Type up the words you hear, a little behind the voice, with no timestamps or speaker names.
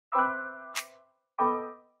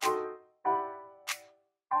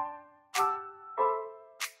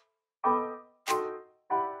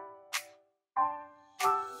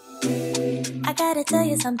I gotta tell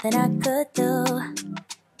you something I could do.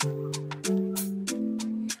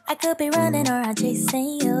 I could be running around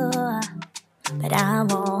chasing you, but I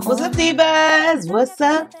won't. What's up, divas? What's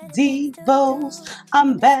up, divos?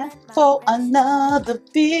 I'm back for another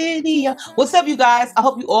video. What's up, you guys? I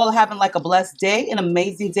hope you all are having like a blessed day, an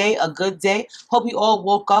amazing day, a good day. Hope you all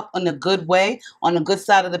woke up in a good way, on the good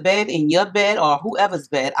side of the bed, in your bed, or whoever's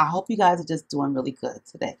bed. I hope you guys are just doing really good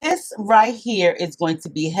today. This right here is going to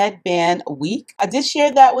be headband week. I did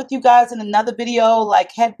share that with you guys in another video,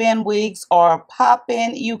 like headband wigs are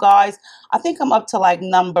popping, you guys. I think I'm up to like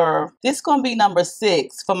this is going to be number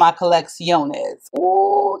 6 for my colecciones.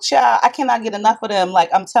 Ooh, child, I cannot get enough of them. Like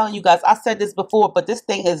I'm telling you guys, I said this before, but this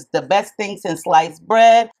thing is the best thing since sliced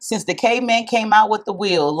bread, since the caveman came out with the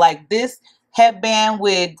wheel. Like this headband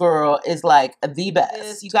wig, girl, is like the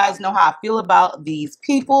best. You guys know how I feel about these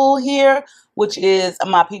people here, which is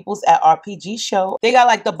my peoples at RPGSHOW. They got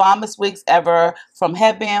like the bombest wigs ever, from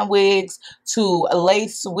headband wigs to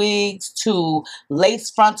lace wigs to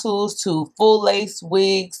lace frontals to full lace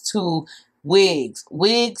wigs to wigs.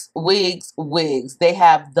 They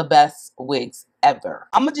have the best wigs ever.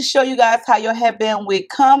 I'm gonna just show you guys how your headband wig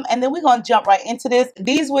come, and then we're gonna jump right into this.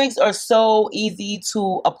 These wigs are so easy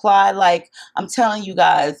to apply. Like I'm telling you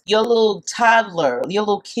guys, your little toddler, your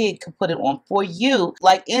little kid can put it on for you,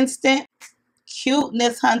 like instant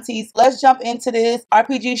cuteness, hunties. Let's jump into this.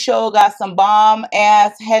 RPGSHOW got some bomb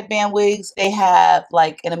ass headband wigs. They have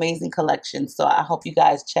like an amazing collection, so I hope you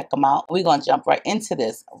guys check them out. We're gonna jump right into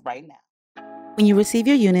this right now. When you receive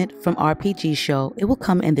your unit from RPGSHOW, it will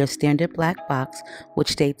come in their standard black box,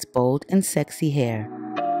 which states bold and sexy hair.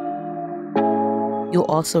 You'll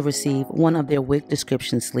also receive one of their wig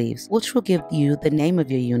description sleeves, which will give you the name of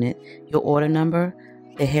your unit, your order number,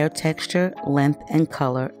 the hair texture, length and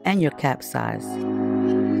color, and your cap size.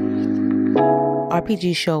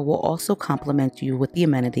 RPGSHOW will also compliment you with the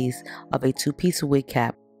amenities of a 2-piece wig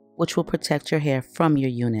cap, which will protect your hair from your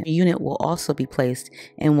unit. Your unit will also be placed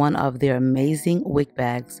in one of their amazing wig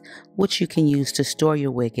bags, which you can use to store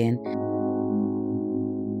your wig in.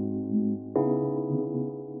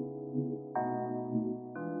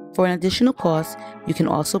 For an additional cost, you can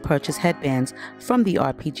also purchase headbands from the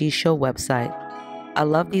RPGSHOW website. I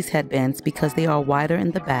love these headbands because they are wider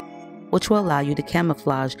in the back, which will allow you to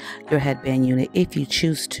camouflage your headband unit if you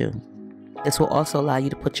choose to. This will also allow you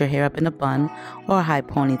to put your hair up in a bun or a high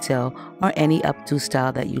ponytail or any updo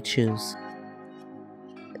style that you choose.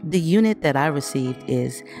 The unit that I received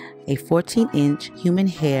is a 14-inch human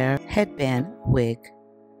hair headband wig.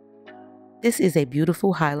 This is a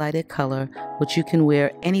beautiful highlighted color which you can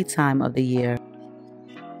wear any time of the year.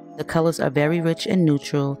 The colors are very rich and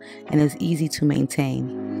neutral and is easy to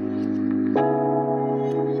maintain.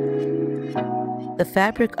 The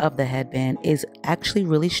fabric of the headband is actually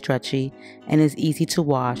really stretchy and is easy to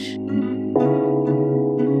wash.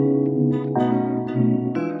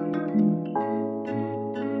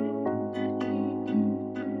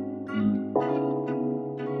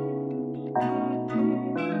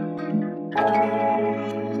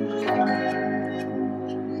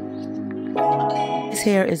 This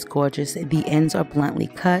hair is gorgeous. The ends are bluntly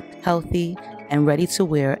cut, healthy, and ready to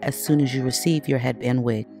wear as soon as you receive your headband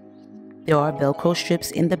wig. There are Velcro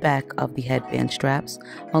strips in the back of the headband straps,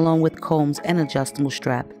 along with combs and adjustable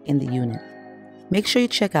strap in the unit. Make sure you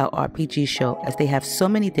check out RPGSHOW, as they have so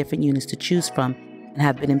many different units to choose from and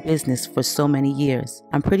have been in business for so many years.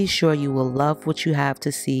 I'm pretty sure you will love what you have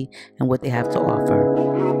to see and what they have to offer.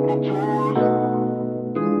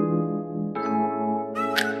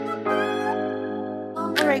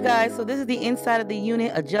 Alright guys, so this is the inside of the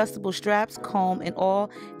unit, adjustable straps, comb and all,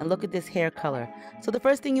 and look at this hair color. So the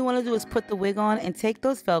first thing you want to do is put the wig on and take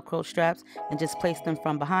those Velcro straps and just place them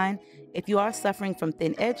from behind. If you are suffering from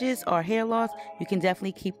thin edges or hair loss, you can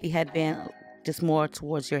definitely keep the headband just more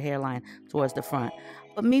towards your hairline, towards the front.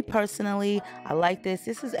 But me personally, I like this.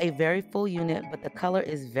 This is a very full unit, but the color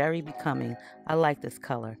is very becoming. I like this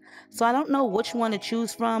color. So I don't know which one to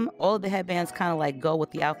choose from. All of the headbands kind of like go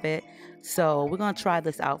with the outfit. So we're going to try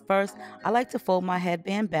this out first. I like to fold my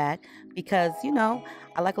headband back because, you know,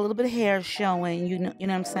 I like a little bit of hair showing, you know what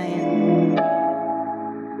I'm saying?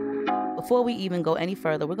 Before we even go any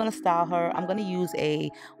further, we're going to style her. I'm going to use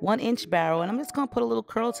a 1-inch barrel, and I'm just going to put a little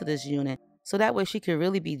curl to this unit. So that way she can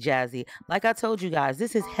really be jazzy. Like I told you guys,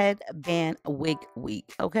 this is headband wig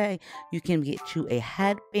week, okay? You can get you a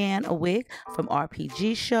headband wig from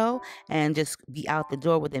RPGSHOW and just be out the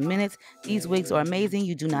door within minutes. These wigs are amazing.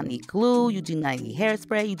 You do not need glue. You do not need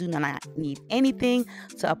hairspray. You do not need anything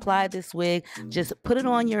to apply this wig. Just put it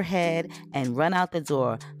on your head and run out the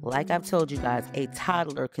door. Like I've told you guys, a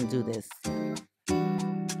toddler can do this.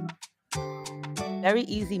 Very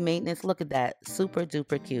easy maintenance. Look at that. Super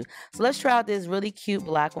duper cute. So let's try out this really cute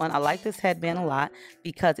black one. I like this headband a lot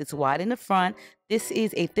because it's wide in the front. This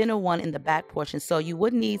is a thinner one in the back portion. So you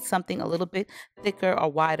would need something a little bit thicker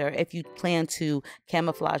or wider if you plan to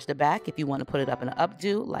camouflage the back, if you want to put it up in an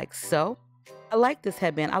updo like so. I like this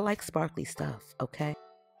headband. I like sparkly stuff, okay?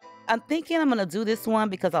 I'm thinking I'm going to do this one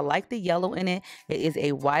because I like the yellow in it. It is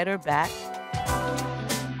a wider back.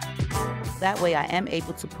 That way I am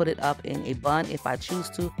able to put it up in a bun if I choose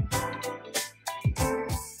to.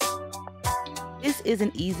 This is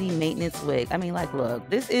an easy maintenance wig. I mean, like, look,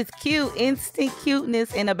 this is cute. Instant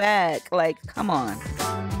cuteness in a bag. Like, come on.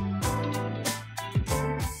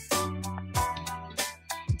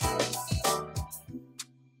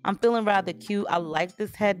 I'm feeling rather cute. I like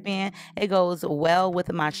this headband. It goes well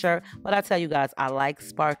with my shirt. But I tell you guys, I like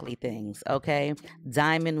sparkly things, okay?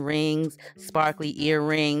 Diamond rings, sparkly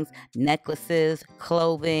earrings, necklaces,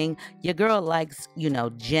 clothing. Your girl likes, you know,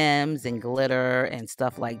 gems and glitter and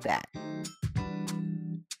stuff like that.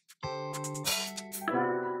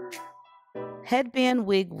 Headband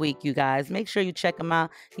Wig Week, you guys. Make sure you check them out.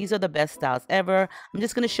 These are the best styles ever. I'm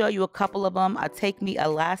just going to show you a couple of them. I take me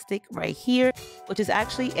elastic right here, which is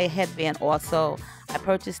actually a headband also. I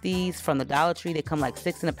purchased these from the Dollar Tree. They come like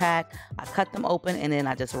 6 in a pack. I cut them open and then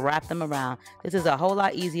I just wrap them around. This is a whole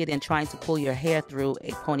lot easier than trying to pull your hair through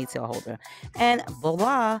a ponytail holder. And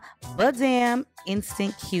voila, badam,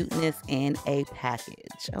 instant cuteness in a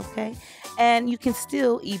package, okay? And you can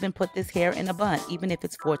still even put this hair in a bun, even if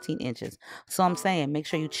it's 14 inches. So I'm saying, make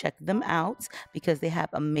sure you check them out because they have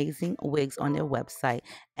amazing wigs on their website.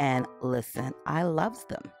 And listen, I loves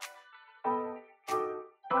them.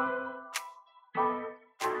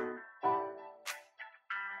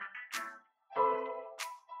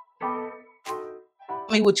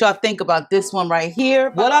 Me what y'all think about this one right here.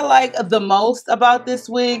 What I like the most about this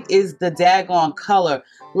wig is the daggone color.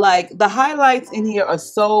 Like, the highlights in here are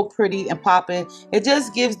so pretty and popping. It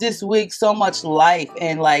just gives this wig so much life,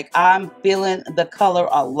 and like, I'm feeling the color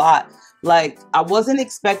a lot. Like, I wasn't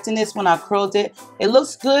expecting this when I curled it. It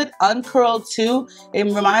looks good uncurled too. It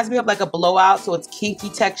reminds me of like a blowout, so it's kinky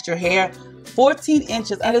texture hair. 14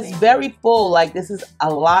 inches, and it's very full. Like, this is a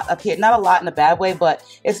lot of hair. Not a lot in a bad way, but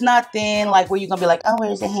it's not thin like where you're gonna be like, oh,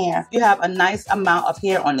 where's the hair? You have a nice amount of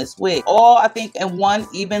hair on this wig, all I think in one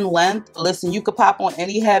even length. Listen, you could pop on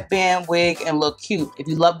any headband wig and look cute. If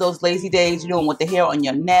you love those lazy days, you don't want the hair on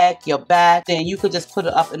your neck, your back, then you could just put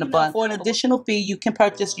it up in a bun. For an additional fee, you can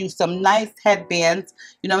purchase you some nice headbands.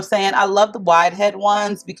 You know what I'm saying? I love the wide head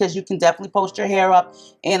ones because you can definitely post your hair up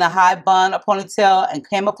in a high bun, a ponytail, and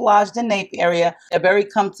camouflage the nape area. They're very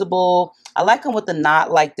comfortable. I like them with the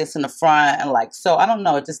knot like this in the front, and like so. I don't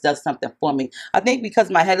know, it just does something for me. I think because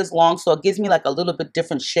my head is long, so it gives me like a little bit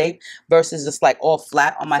different shape versus just like all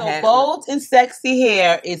flat on my head. Bold and sexy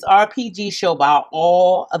hair is RPG-SHOW by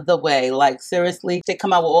all of the way. Like, seriously, they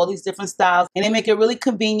come out with all these different styles, and they make it really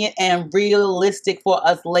convenient and realistic for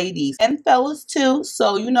us ladies and fellas too.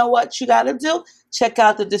 So you know what you gotta do? Check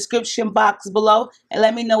out the description box below and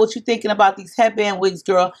let me know what you're thinking about these headband wigs,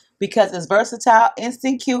 girl, because it's versatile,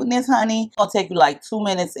 instant cuteness, honey. It'll take you like 2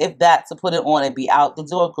 minutes, if that, to put it on and be out the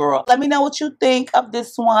door, girl. Let me know what you think of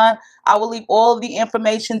this one. I will leave all of the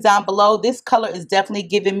information down below. This color is definitely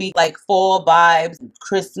giving me like fall vibes,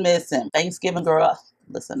 Christmas and Thanksgiving, girl.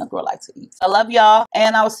 Listen, a girl likes to eat. I love y'all,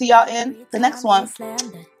 and I will see y'all in the next one.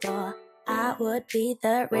 I would be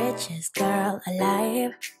the richest girl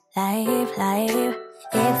alive,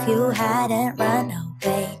 if you hadn't run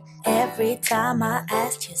away. Every time I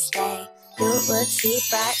asked you stay, you would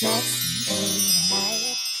sit right next to me.